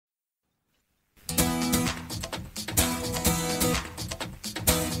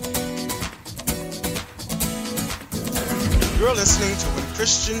You're listening to When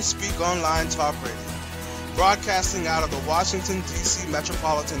Christians Speak Online Talk Radio, broadcasting out of the Washington, D.C.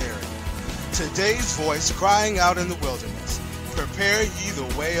 metropolitan area. Today's voice crying out in the wilderness, prepare ye the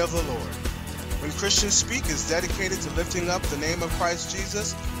way of the Lord. When Christians Speak is dedicated to lifting up the name of Christ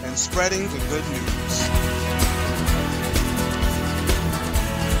Jesus and spreading the good news.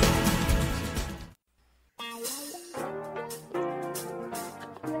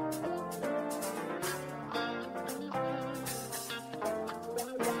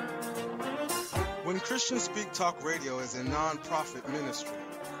 When Christians Speak Talk Radio is a non-profit ministry.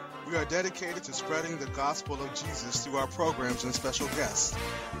 We are dedicated to spreading the gospel of Jesus through our programs and special guests.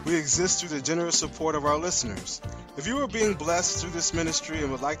 We exist through the generous support of our listeners. If you are being blessed through this ministry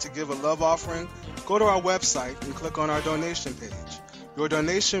and would like to give a love offering, go to our website and click on our donation page. Your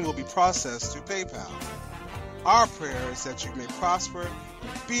donation will be processed through PayPal. Our prayer is that you may prosper,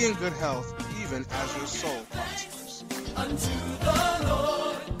 be in good health, even as your soul prospers. Unto the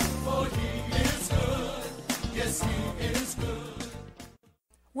Lord, for he is good. Yes, he is good.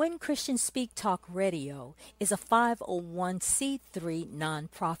 When Christians Speak Talk Radio is a 501c3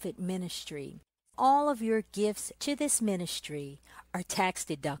 nonprofit ministry. All of your gifts to this ministry are tax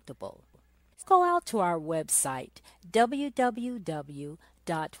deductible. Go out to our website,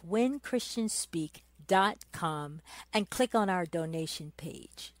 www.whenchristianspeak.com, and click on our donation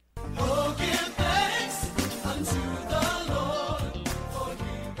page. Oh, give thanks unto the Lord, for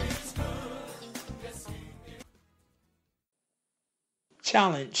he is good. Yes, he is.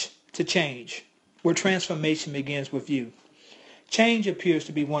 Challenge to change, where transformation begins with you. Change appears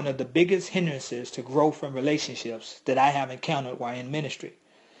to be one of the biggest hindrances to growth in relationships that I have encountered while in ministry.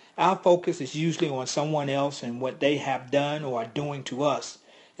 Our focus is usually on someone else and what they have done or are doing to us,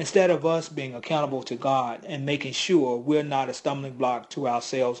 instead of us being accountable to God and making sure we're not a stumbling block to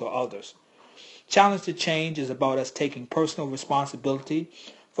ourselves or others. Challenge to change is about us taking personal responsibility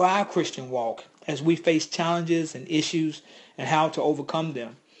for our Christian walk as we face challenges and issues and how to overcome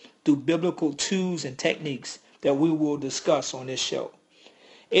them through biblical tools and techniques that we will discuss on this show.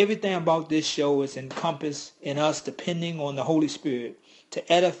 Everything about this show is encompassed in us depending on the Holy Spirit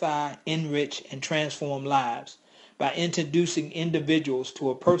to edify, enrich, and transform lives by introducing individuals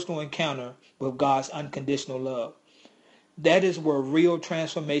to a personal encounter with God's unconditional love. That is where real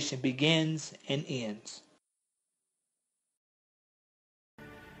transformation begins and ends.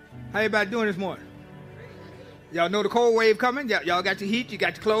 How everybody doing this morning? Y'all know the cold wave coming? Y'all got your heat, you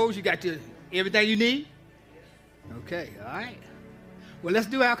got your clothes, you got your everything you need? Okay, all right. Well, let's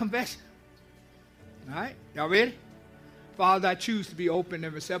do our confession. All right, y'all ready? Father, I choose to be open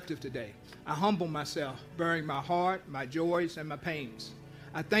and receptive today. I humble myself, bearing my heart, my joys, and my pains.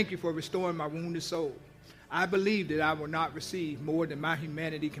 I thank you for restoring my wounded soul. I believe that I will not receive more than my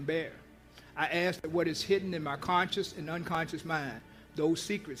humanity can bear. I ask that what is hidden in my conscious and unconscious mind, those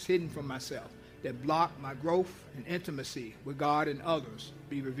secrets hidden from myself that block my growth and intimacy with God and others,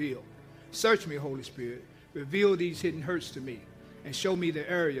 be revealed. Search me, Holy Spirit. Reveal these hidden hurts to me and show me the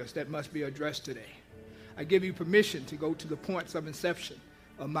areas that must be addressed today. I give you permission to go to the points of inception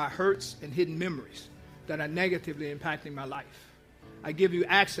of my hurts and hidden memories that are negatively impacting my life. I give you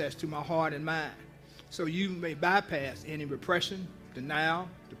access to my heart and mind so you may bypass any repression, denial,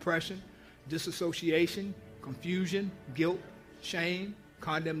 depression, disassociation, confusion, guilt, shame,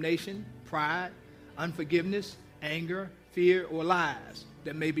 condemnation, pride, unforgiveness, anger, fear, or lies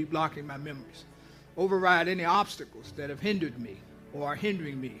that may be blocking my memories. Override any obstacles that have hindered me or are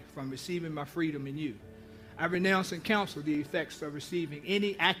hindering me from receiving my freedom in you. I renounce and counsel the effects of receiving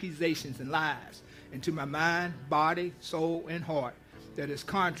any accusations and lies into my mind, body, soul, and heart that is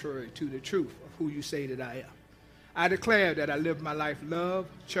contrary to the truth of who you say that I am. I declare that I live my life loved,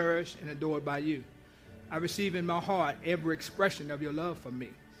 cherished, and adored by you. I receive in my heart every expression of your love for me.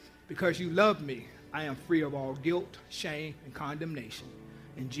 Because you love me, I am free of all guilt, shame, and condemnation.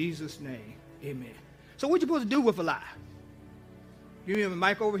 In Jesus' name, amen. So what you supposed to do with a lie? You have a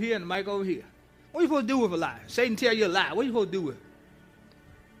mic over here and a mic over here. What are you supposed to do with a lie? Satan tell you a lie. What are you supposed to do with it?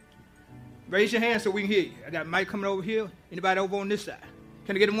 Raise your hand so we can hear you. I got a mic coming over here. Anybody over on this side?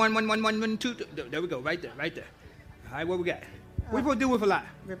 Can I get a 1, 1, 1, 1, 1, 2? There we go. Right there. Right there. All right, what we got? What are you supposed to do with a lie?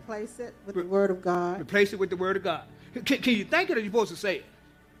 Replace it with the Word of God. Replace it with the Word of God. Can you think it or are you supposed to say it?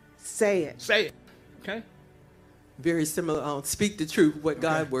 Say it. Say it. Okay? Very similar. Speak the truth, what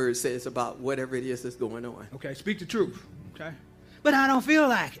God's word says about whatever it is that's going on. Okay, speak the truth. Okay? But I don't feel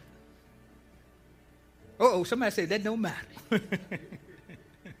like it. Uh-oh, somebody said that don't matter.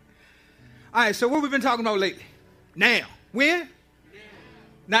 All right, so what we've been talking about lately? Now. When? Now.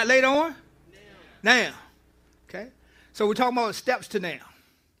 Not later on? Now. Okay? So we're talking about steps to now.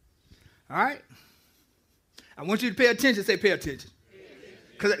 All right? I want you to pay attention. Say, pay attention.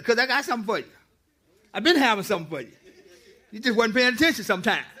 Because I got something for you. I've been having something for you. You just wasn't paying attention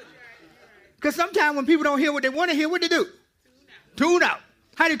sometimes. Because sometimes when people don't hear what they want to hear, what they do? Tune out.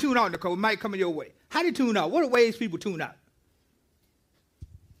 How do you tune out, Nicole? It might come in your way. How do you tune out? What are ways people tune out?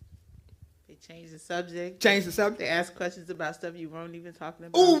 They change the subject. Change the subject? They ask questions about stuff you weren't even talking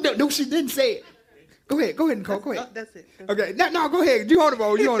about. Oh, no, she didn't say it. Go ahead, Nicole. Go ahead. That's it. Okay, no, go ahead. You on the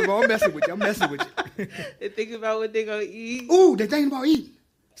ball. I'm messing with you. They think about what they're going to eat. Ooh, they're thinking about eating.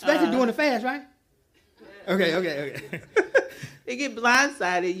 Especially during the fast, right? Okay. They get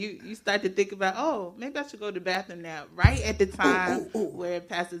blindsided. You start to think about, oh, maybe I should go to the bathroom now, right at the time where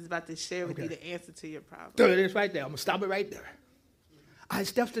pastor's about to share with you the answer to your problem. There it is right there. I'm going to stop it right there. All right,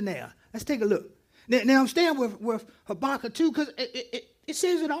 Steph's in there. Let's take a look. Now I'm staying with Habakkuk too, because it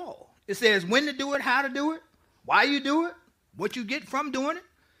says it all. It says when to do it, how to do it, why you do it, what you get from doing it.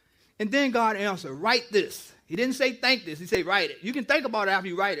 And then God answered, write this. He didn't say think this. He said write it. You can think about it after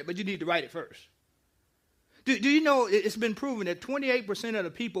you write it, but you need to write it first. Do you know it's been proven that 28% of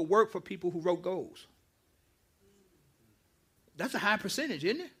the people work for people who wrote goals? That's a high percentage,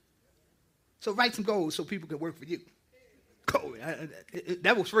 isn't it? So write some goals so people can work for you. Go.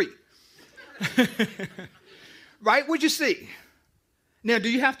 That was free. Write what you see. Now, do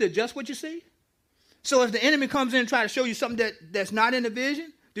you have to adjust what you see? So if the enemy comes in and try to show you something that's not in the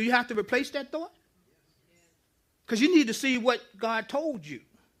vision, do you have to replace that thought? Because you need to see what God told you.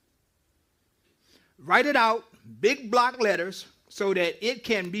 Write it out, big block letters, so that it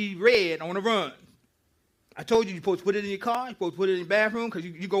can be read on the run. I told you you're supposed to put it in your car, you're supposed to put it in your bathroom, because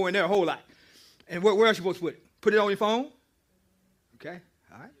you go in there a whole lot. And where else are you supposed to put it? Put it on your phone? Okay,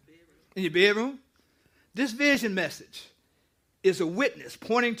 all right. In your bedroom? This vision message is a witness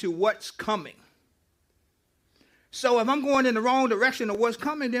pointing to what's coming. So if I'm going in the wrong direction of what's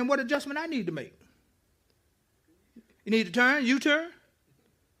coming, then what adjustment I need to make? You need to turn, U-turn?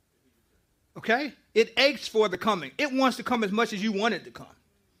 Okay? It aches for the coming. It wants to come as much as you want it to come.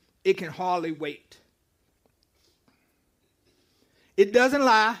 It can hardly wait. It doesn't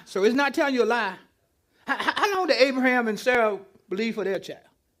lie, so it's not telling you a lie. How long did Abraham and Sarah believe for their child?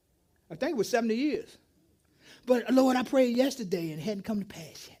 I think it was 70 years. But, Lord, I prayed yesterday and it hadn't come to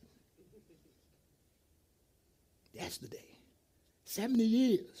pass yet. Yesterday. 70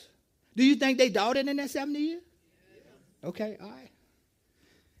 years. Do you think they doubted in that 70 years? Okay, all right.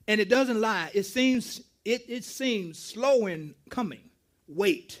 And it doesn't lie. It seems slow in coming.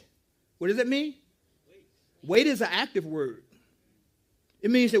 Wait. What does it mean? Wait is an active word.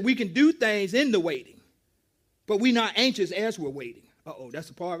 It means that we can do things in the waiting, but we're not anxious as we're waiting. That's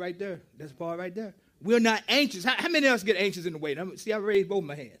the part right there. That's the part right there. We're not anxious. How many of us get anxious in the waiting? See, I raised both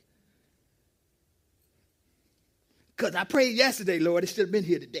my hands. Because I prayed yesterday, Lord, it should have been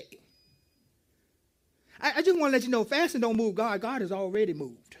here today. I just want to let you know, fasting don't move God. God has already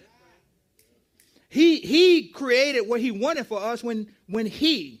moved. He created what he wanted for us when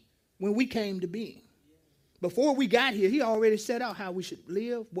we came to being. Before we got here, he already set out how we should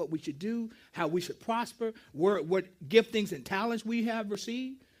live, what we should do, how we should prosper, what giftings and talents we have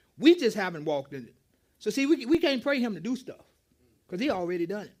received. We just haven't walked in it. So see, we can't pray him to do stuff because he already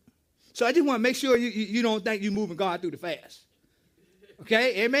done it. So I just want to make sure you don't think you're moving God through the fast.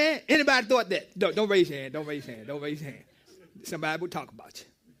 Okay, amen? Anybody thought that? Don't raise your hand. Don't raise your hand. Don't raise your hand. Somebody will talk about you.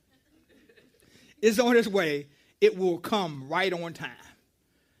 It's on its way. It will come right on time.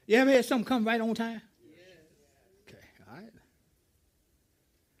 You ever had something come right on time? Okay, all right.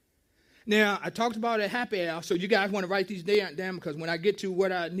 Now, I talked about it at happy hour, so you guys want to write these down because when I get to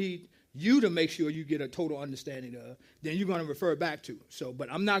what I need you to make sure you get a total understanding of, then you're going to refer back to. So, but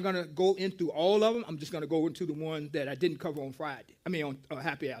I'm not going to go into all of them. I'm just going to go into the one that I didn't cover on Friday. On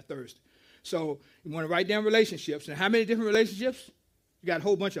happy hour Thursday. So you want to write down relationships. And how many different relationships? You got a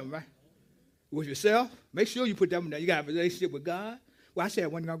whole bunch of them, right? With yourself. Make sure you put them down. You got a relationship with God. Well, I said I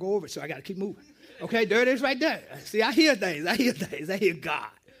wasn't going to go over it, so I got to keep moving. Okay, there it is right there. See, I hear things. I hear God.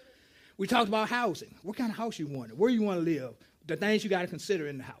 We talked about housing. What kind of house you want? Where you want to live? The things you got to consider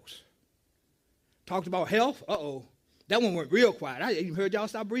in the house. Talked about health. That one went real quiet. I even heard y'all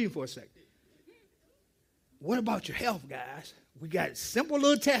stop breathing for a second. What about your health, guys? We got simple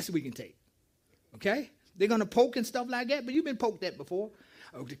little tests we can take. Okay? They're going to poke and stuff like that, but you've been poked at before.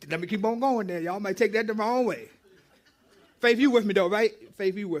 Let me keep on going there. Y'all might take that the wrong way. Faith, you with me, though, right?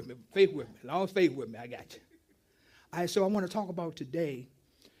 Faith, you with me. Faith with me. As long as faith with me, I got you. All right, so I want to talk about today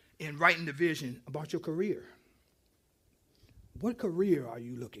in writing the vision about your career. What career are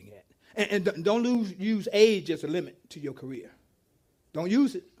you looking at? And don't use age as a limit to your career. Don't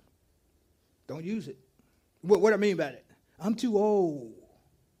use it. Don't use it. What I mean by that? I'm too old.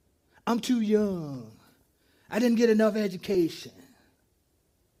 I'm too young. I didn't get enough education.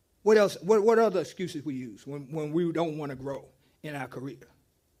 What else? What other excuses we use when we don't want to grow in our career?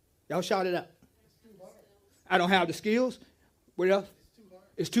 Y'all shout it out. I don't have the skills. What else?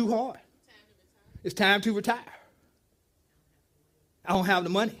 It's too hard. It's time to retire. I don't have the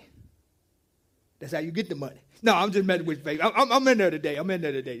money. That's how you get the money. No, I'm just messing with you, baby. I'm in there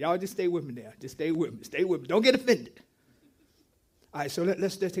today. Y'all just stay with me there. Just stay with me. Stay with me. Don't get offended. All right, so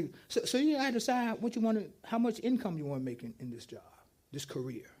let's take. So you got to decide what you want to, how much income you want to make in this job, this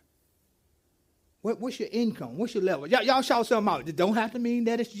career. What's your income? What's your level? Y'all shout something out. It don't have to mean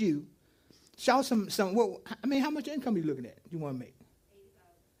that it's you. Shout some. How much income are you looking at? You want to make?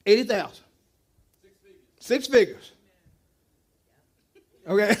 80,000. 6 figures.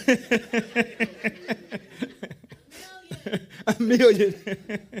 Okay. $1 million.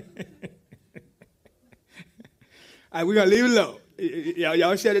 All right, we're going to leave it low.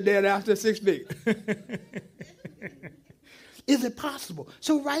 Y'all shut it down after 6 figures. Is it possible?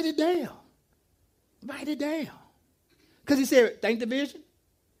 So write it down. Write it down. Because he said, think the vision.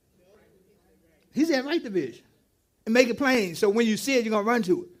 He said, write the vision. And make it plain. So when you see it, you're going to run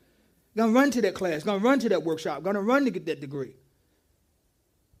to it. You're going to run to that class. You're going to run to that workshop. You're going to run to get that degree.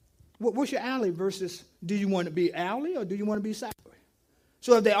 What's your alley versus do you want to be hourly or do you want to be salary?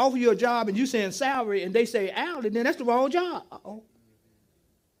 So if they offer you a job and you saying salary and they say hourly, then that's the wrong job. Uh-oh.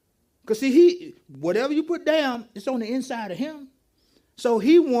 Because see, whatever you put down, it's on the inside of him. So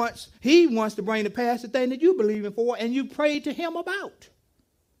he wants to bring to pass the thing that you believe in for and you pray to him about.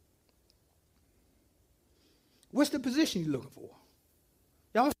 What's the position you're looking for?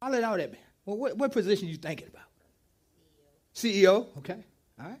 Y'all holler it out at me. Well, what position you thinking about? CEO. Okay.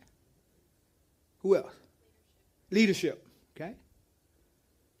 All right. Who else? Leadership. Okay.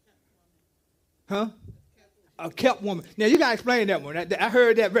 Huh? A kept woman. Now, you got to explain that one. I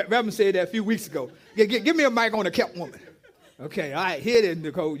heard that Reverend said that a few weeks ago. Give me a mic on a kept woman. Okay, all right. Here it is,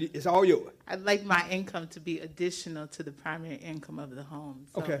 Nicole. It's all yours. I'd like my income to be additional to the primary income of the home.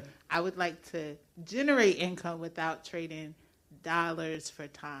 So Okay. I would like to generate income without trading dollars for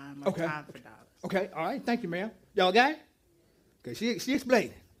time or time for dollars. Okay, all right. Thank you, ma'am. Y'all got it? Okay, she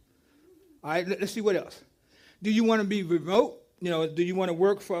explained it. All right, let's see what else. Do you want to be remote? Do you want to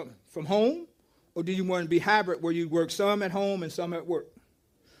work from home? Or do you want to be hybrid where you work some at home and some at work?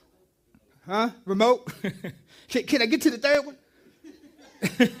 Huh? Remote? Can I get to the third one?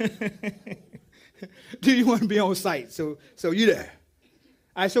 Do you want to be on site? So you there.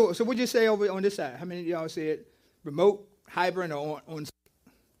 All right, so what'd you say over on this side? How many of y'all said remote, hybrid, or on site?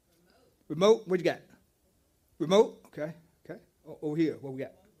 Remote? What you got? Remote? Okay. Over here, what we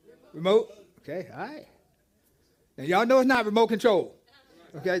got? Remote? Okay, all right. Now, y'all know it's not remote control.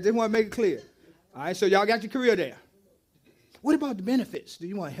 Okay, just want to make it clear. All right, so y'all got your career there. What about the benefits? Do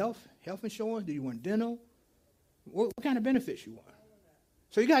you want health insurance? Do you want dental? What kind of benefits you want?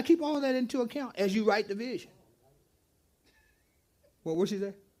 So you got to keep all that into account as you write the vision. What she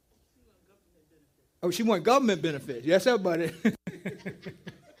say? Oh, she want government benefits. Yes, sir, buddy.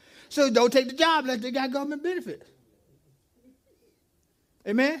 So don't take the job unless they got government benefits.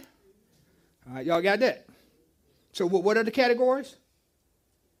 Amen? All right, y'all got that. So what are the categories?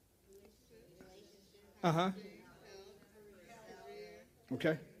 Uh-huh.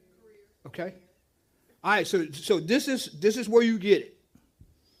 Okay. All right, so this is where you get it.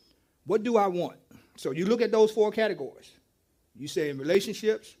 What do I want? So you look at those 4 categories. You say in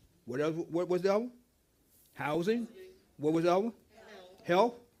relationships, what was the other one? Housing. What was the other one?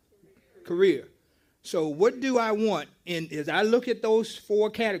 Health. Career. So what do I want? And as I look at those 4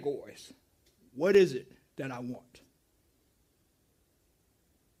 categories, what is it that I want?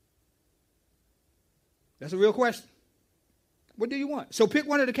 That's a real question. What do you want? So pick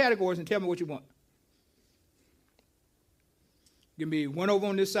one of the categories and tell me what you want. Give me one over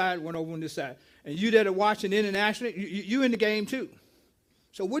on this side, one over on this side. And you that are watching internationally, you in the game too.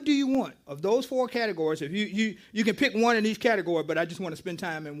 So what do you want? Of those 4 categories, if you can pick one in each category, but I just want to spend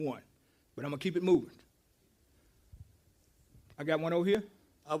time in one. But I'm going to keep it moving. I got one over here.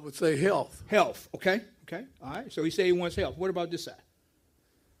 I would say health. Health, okay. All right, so he said he wants health. What about this side?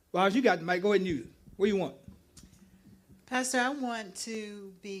 Well, you got the mic. Go ahead and use it. What do you want? Pastor, I want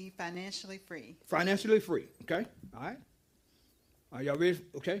to be financially free. Financially free, okay. All right. Are y'all ready?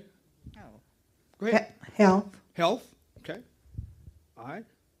 Okay. Oh. Go ahead. Health. Okay. All right.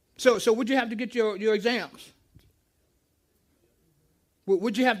 So would you have to get your exams?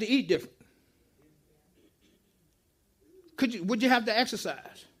 Would you have to eat different? Would you have to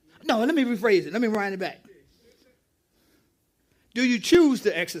exercise? No, let me rephrase it. Let me wind it back. Do you choose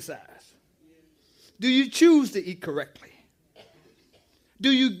to exercise? Do you choose to eat correctly?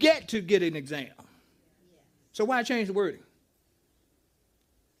 Do you get to get an exam? So why change the wording?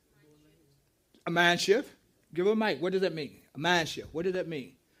 A mind shift. Give her a mic. What does that mean? A mind shift. What does that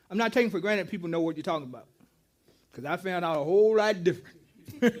mean? I'm not taking for granted people know what you're talking about, because I found out a whole lot different.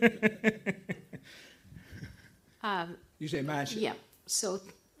 You say mind shift. Yeah. So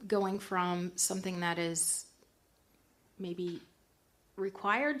going from something that is maybe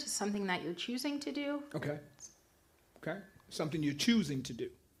required to something that you're choosing to do. Okay. Okay. Something you're choosing to do,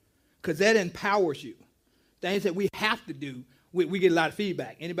 because that empowers you. Things that we have to do, we get a lot of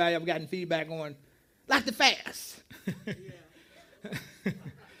feedback. Anybody ever gotten feedback on, like the fast?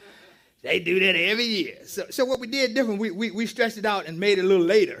 They do that every year. So what we did different, we stretched it out and made it a little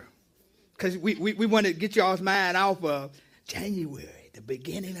later, because we wanted to get y'all's mind off of January, the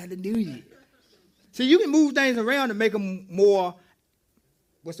beginning of the new year. So you can move things around to make them more,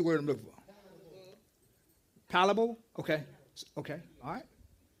 what's the word I'm looking for? Palatable? Okay. Okay. All right.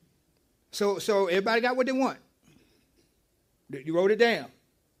 So everybody got what they want. You wrote it down.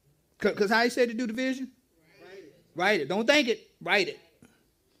 Because how he said to do the vision? Write it. Don't think it. Write it.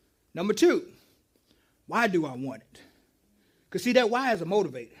 Number 2, why do I want it? Because see, that why is a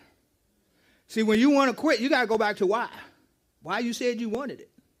motivator. See, when you want to quit, you got to go back to why. Why you said you wanted it.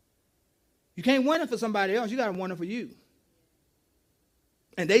 You can't want it for somebody else. You got to want it for you.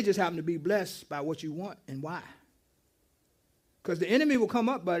 And they just happen to be blessed by what you want and why. Because the enemy will come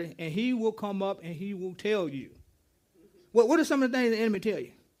up, buddy, and he will come up and he will tell you. What are some of the things the enemy tell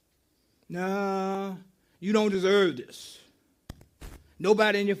you? No, you don't deserve this.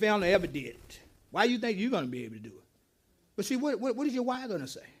 Nobody in your family ever did it. Why do you think you're going to be able to do it? But see, what is your why going to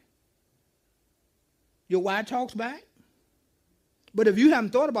say? Your why talks back. But if you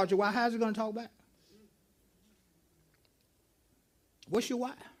haven't thought about your why, how's it going to talk back? What's your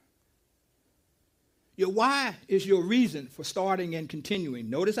why? Your why is your reason for starting and continuing.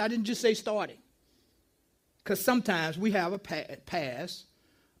 Notice I didn't just say starting. Because sometimes we have a past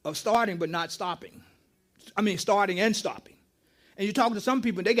of starting but not stopping. I mean, starting and stopping. And you talk to some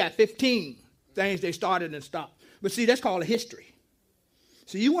people, they got 15 things they started and stopped. But see, that's called a history.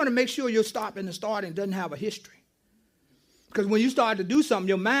 So you want to make sure your stopping and starting doesn't have a history. Because when you start to do something,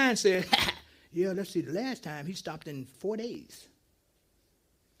 your mind says, yeah, let's see, the last time he stopped in 4 days.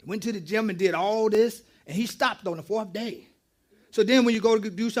 Went to the gym and did all this, and he stopped on the 4th day. So then when you go to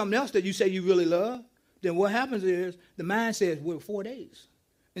do something else that you say you really love, then what happens is the mind says, well, 4 days.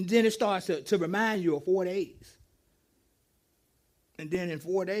 And then it starts to remind you of 4 days. And then in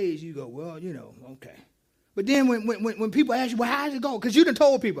 4 days, you go, well, okay. But then when people ask you, well, how does it go? Because you done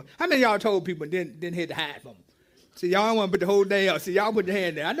told people. How many of y'all told people and then had to hide from them? See, y'all don't want to put the whole day out. See, y'all put your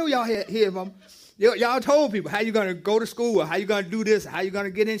hand there. I know y'all hear from them. Y'all told people how you going to go to school, or how you going to do this, how you going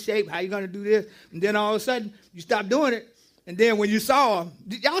to get in shape, how you going to do this. And then all of a sudden, you stop doing it. And then when you saw them,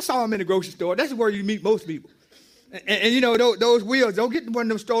 y'all saw them in the grocery store. That's where you meet most people. And those wheels, don't get one of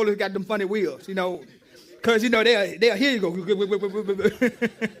them strollers that got them funny wheels, because, they'll here you go.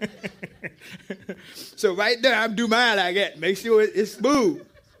 So right there, I'm do mine like that. Make sure it's smooth.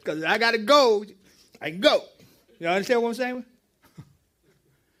 Because I got to go, I can go. You understand what I'm saying?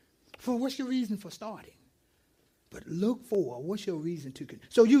 For what's your reason for starting? But look for what's your reason to.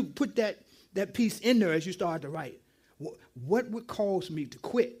 So you put that piece in there as you start to write. What would cause me to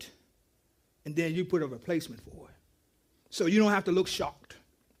quit? And then you put a replacement for it. So you don't have to look shocked.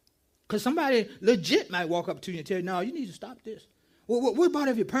 Because somebody legit might walk up to you and tell you, no, you need to stop this. Well, what about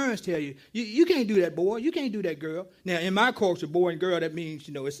if your parents tell you, you can't do that, boy, you can't do that, girl? Now, in my culture, boy and girl, that means,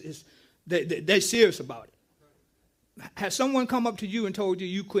 they're serious about it. Has someone come up to you and told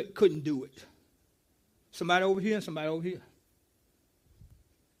you couldn't do it? Somebody over here and somebody over here.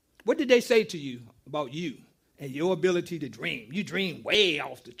 What did they say to you about you and your ability to dream? You dream way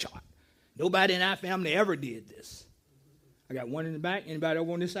off the chart. Nobody in our family ever did this. I got one in the back. Anybody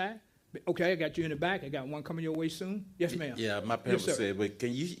over on this side? Okay, I got you in the back. I got one coming your way soon. Yes, ma'am. Yeah, my parents Yes, sir. said, "But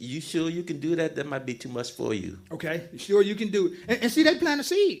can you sure you can do that? That might be too much for you." Okay, sure you can do it. And see, they plant a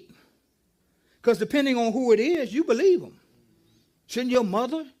seed. Because depending on who it is, you believe them. Shouldn't your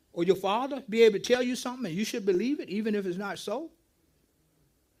mother or your father be able to tell you something and you should believe it, even if it's not so?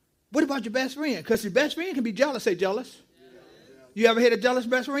 What about your best friend? Because your best friend can be jealous. Say jealous. You ever had a jealous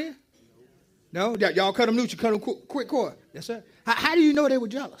best friend? No? Y'all cut them loose. You cut them quick cord. Yes, sir. How do you know they were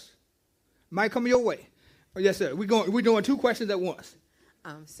jealous? Might come your way. Oh, yes, sir. We're doing 2 questions at once.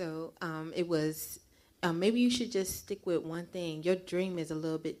 It was, maybe you should just stick with one thing. Your dream is a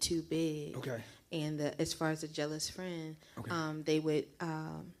little bit too big. Okay. And as far as a jealous friend, Okay. they would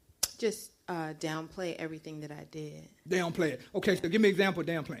just downplay everything that I did. Downplay it. Okay, so give me an example of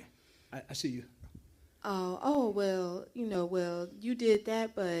downplaying. I see you. Well, you did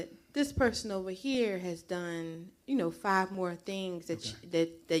that, but this person over here has done, 5 more things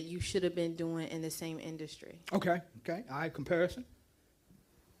that you should have been doing in the same industry. Okay. All right, comparison.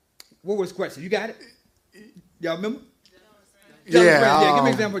 What was the question? You got it? Y'all remember? Jealous friends. Yeah, give me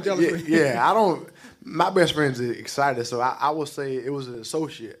an example of jealous friends. Yeah, I don't. My best friend's excited, so I would say it was an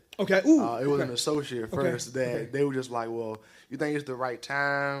associate. Okay. Ooh. It was an associate first that they were just like, well, you think it's the right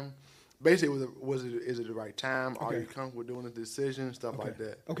time? Basically, is it the right time? Are you comfortable doing the decision? Stuff like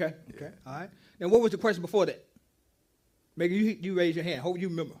that. Okay. All right. Now, what was the question before that? Megan, you raise your hand. Hope you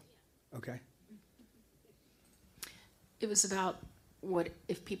remember. Okay. It was about what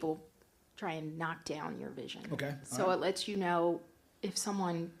if people try and knock down your vision. Okay. So it lets you know if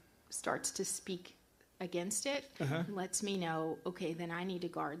someone starts to speak against it, it lets me know, okay, then I need to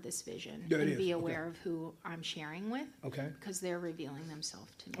guard this vision and be aware of who I'm sharing with. Okay. Because they're revealing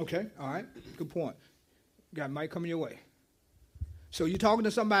themselves to me. Okay. All right. Good point. Got a mic coming your way. So you're talking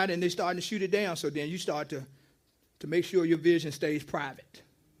to somebody and they're starting to shoot it down, so then you start to make sure your vision stays private.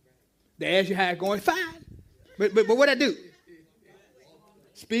 They ask you how it's going, fine. But what I do?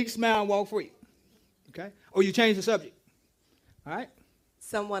 Speak, smile, and walk free. Okay? Or you change the subject. All right?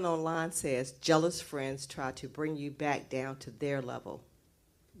 Someone online says jealous friends try to bring you back down to their level.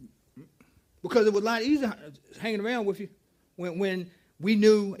 Because it was a lot easier hanging around with you when we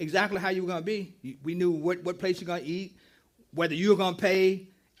knew exactly how you were going to be. We knew what place you're going to eat, whether you were going to pay,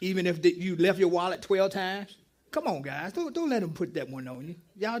 even if you left your wallet 12 times. Come on, guys. Don't let them put that one on you.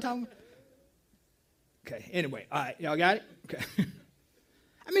 Y'all talking? Okay. Anyway. All right. Y'all got it? Okay.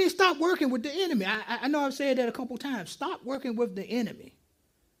 I mean, stop working with the enemy. I know I've said that a couple times. Stop working with the enemy.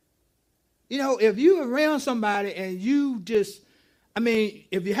 If you're around somebody and you just,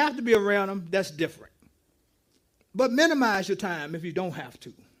 if you have to be around them, that's different. But minimize your time if you don't have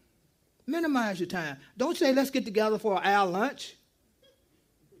to. Minimize your time. Don't say, let's get together for an hour lunch.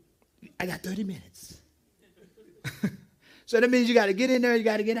 I got 30 minutes. So that means you got to get in there, you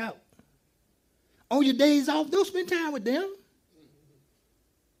got to get out. On your days off, don't spend time with them.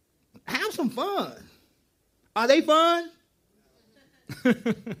 Have some fun. Are they fun?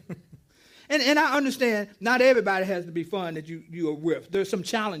 And I understand not everybody has to be fun that you are with. There's some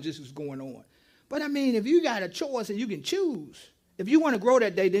challenges that's going on. But if you got a choice and you can choose, if you want to grow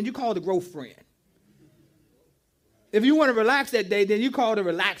that day, then you call the growth friend. If you want to relax that day, then you call the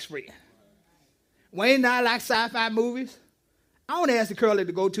relax friend. Wayne and I like sci-fi movies. I don't ask the Curly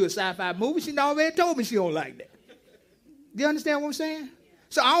to go to a sci-fi movie. She already told me she don't like that. Do you understand what I'm saying?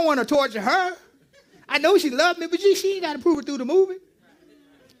 So I don't want to torture her. I know she loved me, but she ain't got to prove it through the movie.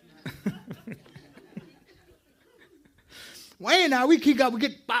 Wayne and I, we kick up, we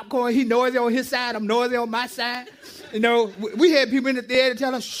get popcorn. He noisy on his side, I'm noisy on my side. We had people in the theater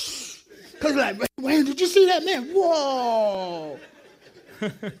tell us, shh. Because like, Wayne, did you see that man? Whoa.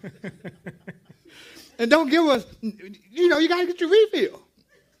 And don't give us, you got to get your refill.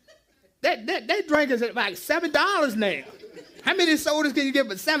 That drink is like $7 now. How many sodas can you get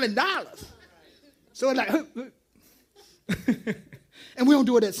for $7? So it's like, and we don't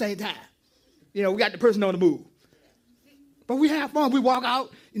do it at the same time. We got the person on the move. But we have fun. We walk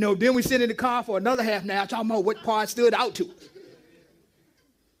out, then we sit in the car for another half an hour talking about what part stood out to us.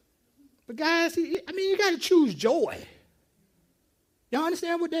 But guys, you got to choose joy. Y'all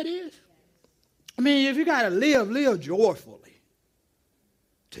understand what that is? If you got to live joyfully.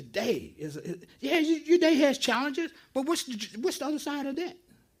 Today your day has challenges, but what's the other side of that?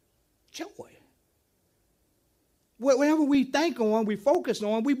 Joy. Whatever we think on, we focus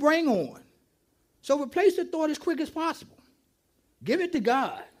on, we bring on. So replace the thought as quick as possible. Give it to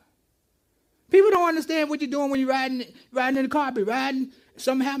God. People don't understand what you're doing when you're riding in the car. Be riding,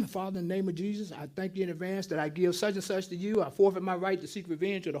 something happened. Father, in the name of Jesus, I thank you in advance that I give such and such to you. I forfeit my right to seek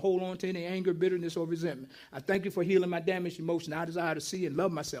revenge or to hold on to any anger, bitterness, or resentment. I thank you for healing my damaged emotion. I desire to see and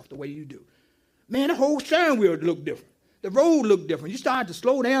love myself the way you do. Man, the whole steering wheel looked different. The road looked different. You start to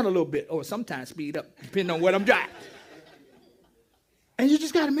slow down a little bit, or sometimes speed up, depending on what I'm driving. And you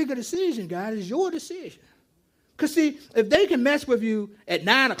just got to make a decision, guys. It's your decision. Because, see, if they can mess with you at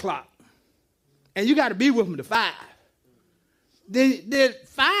 9 o'clock and you got to be with them to 5, then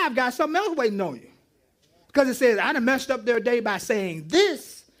 5 got something else waiting on you. Because it says, I done messed up their day by saying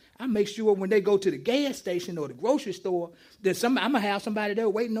this. I make sure when they go to the gas station or the grocery store, that I'm going to have somebody there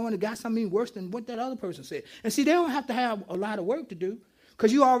waiting on that got something worse than what that other person said. And see, they don't have to have a lot of work to do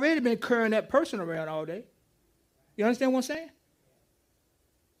because you already been carrying that person around all day. You understand what I'm saying?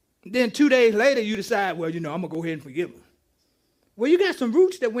 Then 2 days later, you decide, well, I'm going to go ahead and forgive them. Well, you got some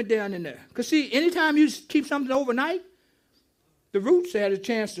roots that went down in there. Because, see, anytime you keep something overnight, the roots had a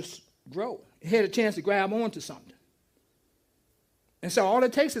chance to grow. It had a chance to grab onto something. And so all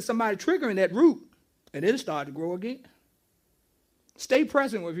it takes is somebody triggering that root, and it'll start to grow again. Stay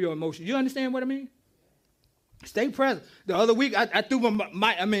present with your emotions. You understand what I mean? Stay present. The other week, I threw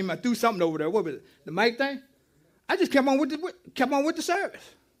I threw something over there. What was it? The mic thing? I just kept on with the service.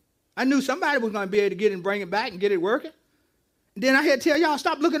 I knew somebody was going to be able to get it and bring it back and get it working. And then I had to tell y'all,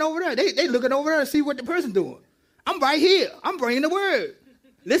 stop looking over there. They looking over there to see what the person's doing. I'm right here. I'm bringing the word.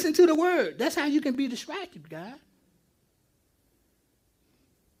 Listen to the word. That's how you can be distracted, guys.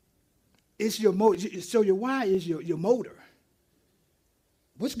 It's your so your why is your motor.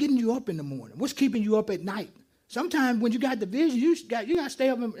 What's getting you up in the morning? What's keeping you up at night? Sometimes when you got the vision, you got to stay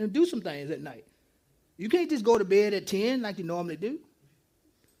up and do some things at night. You can't just go to bed at 10 like you normally do.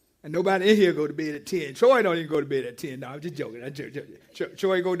 And nobody in here go to bed at 10. Troy don't even go to bed at 10. No, I'm just joking.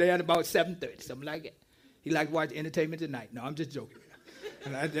 Troy go down about 7:30, something like that. He likes to watch entertainment tonight. No, I'm just joking.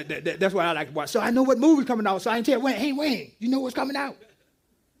 That's what I like to watch. So I know what movie's coming out, so I can tell, Wayne, you know what's coming out.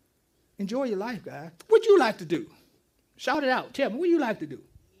 Enjoy your life, guys. What you like to do? Shout it out. Tell me, what do you like to do?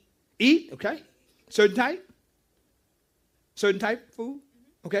 Eat, okay? Certain type food,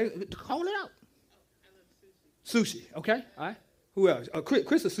 okay? Call it out. Sushi, okay? All right. Who else?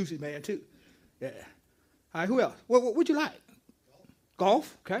 Chris is a sushi man, too. Yeah. All right, who else? What you like?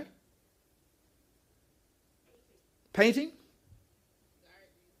 Golf, okay? Painting?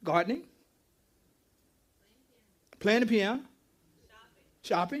 Gardening? Playing the piano?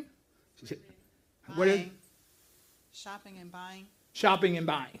 Shopping? What is it? Shopping and buying. Shopping and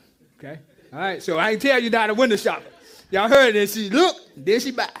buying, okay? All right, so I can tell you not a window shopper. Y'all heard it. She look, then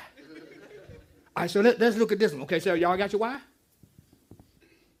she buy. All right, so let's look at this one. Okay, so y'all got your why?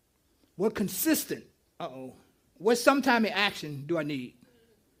 What consistent, what sometime in action do I need?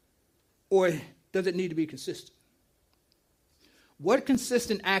 Or does it need to be consistent? What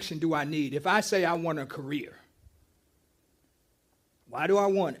consistent action do I need? If I say I want a career, why do I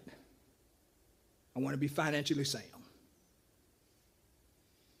want it? I want to be financially sound.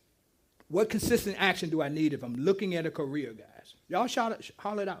 What consistent action do I need if I'm looking at a career, guys? Y'all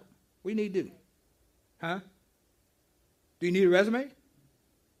holler it out. What do you need to do? Huh? Do you need a resume?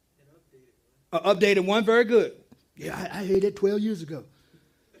 An updated one, very good. Yeah, I heard that 12 years ago.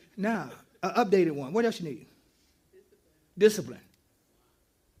 Now, an updated one. What else you need? Discipline.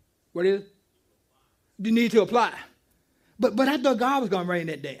 What is it? You need to apply. But I thought God was going to rain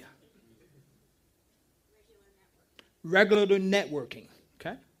that down. Regular networking.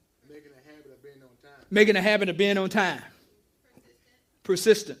 Okay? Making a habit of being on time. Making a habit of being on time.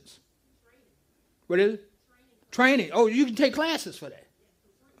 Persistence. What is it? Training. Oh, you can take classes for that.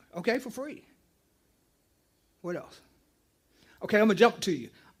 Okay, for free. What else? Okay, I'm going to jump to you.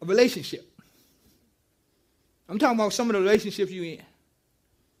 A relationship. I'm talking about some of the relationships you're in.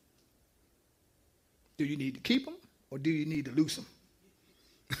 Do you need to keep them or do you need to lose them?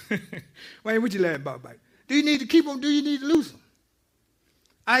 Wayne, what you laughing about, Mike? Do you need to keep them or do you need to lose them?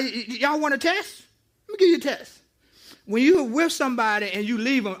 Y'all want a test? Let me give you a test. When you're with somebody and you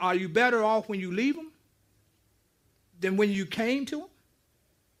leave them, are you better off when you leave them than when you came to them?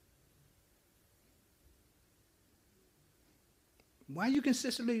 Why you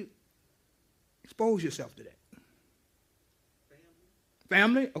consistently expose yourself to that?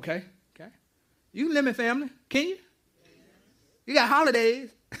 Family? Okay. You can limit family, can you? You got holidays.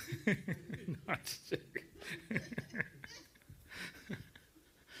 No,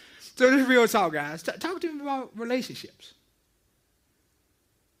 so this is real talk, guys. Talk to me about relationships.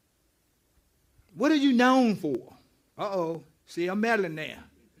 What are you known for? See, I'm meddling now.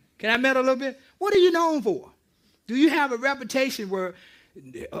 Can I meddle a little bit? What are you known for? Do you have a reputation where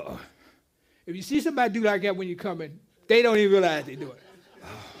if you see somebody do like that when you come in, they don't even realize they do it.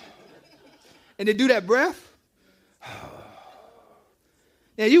 And they do that breath.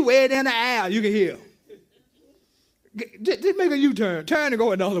 Now you way down the aisle, you can hear them. Just make a U-turn. Turn and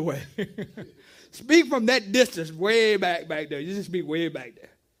go another way. Speak from that distance way back there. You just speak way back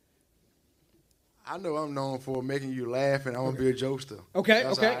there. I know I'm known for making you laugh, and I want to be a jokester. Okay,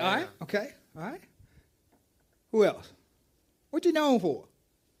 all right. Who else? What you known for?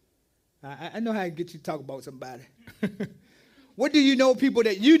 I know how to get you to talk about somebody. What do you know people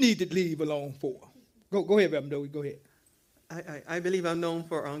that you need to leave alone for? Go ahead, Reverend Doe. Go ahead. I believe I'm known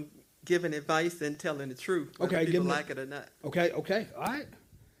for giving advice and telling the truth, whether people like it or not. Okay, all right.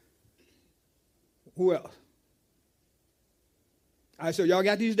 Who else? All right, so y'all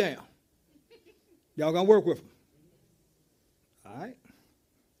got these down. Y'all gonna work with them. All right.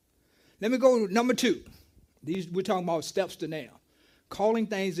 Let me go to number 2. We're talking about steps to now. Calling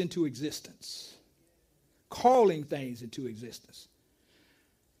things into existence. Calling things into existence.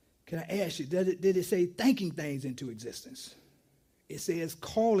 Can I ask you, did it say thinking things into existence? It says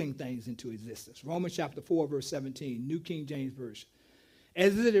calling things into existence. Romans chapter 4, verse 17, New King James Version.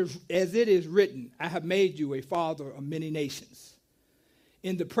 As it is written, I have made you a father of many nations,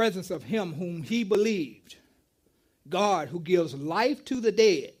 in the presence of him whom he believed, God who gives life to the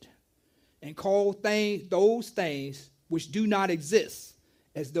dead, and call those things which do not exist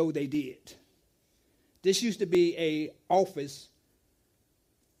as though they did. This used to be a office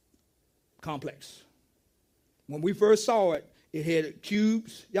complex. When we first saw it, it had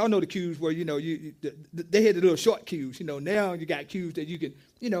cubes. Y'all know the cubes where, they had the little short cubes. Now you got cubes that you can,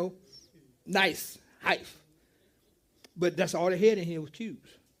 nice height. But that's all they had in here was cubes.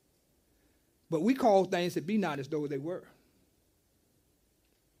 But we call things that be not as though they were.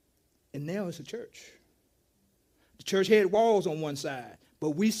 And now it's a church. The church had walls on one side,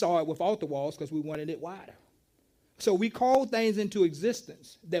 but we saw it without the walls because we wanted it wider. So we called things into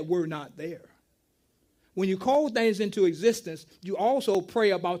existence that were not there. When you call things into existence, you also pray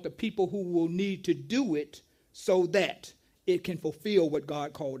about the people who will need to do it so that it can fulfill what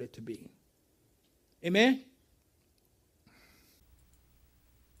God called it to be. Amen?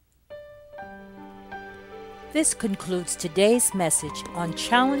 This concludes today's message on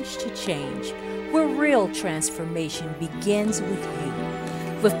Challenge to Change, where real transformation begins with you,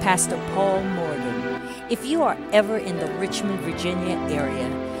 with Pastor Paul Morgan. If you are ever in the Richmond, Virginia area,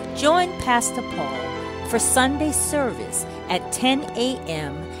 join Pastor Paul for Sunday service at 10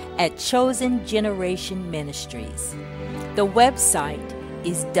 a.m. at Chosen Generation Ministries. The website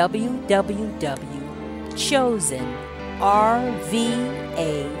is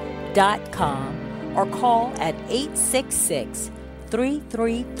www.chosenrva.com or call at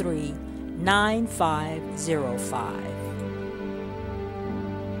 866-333-9505.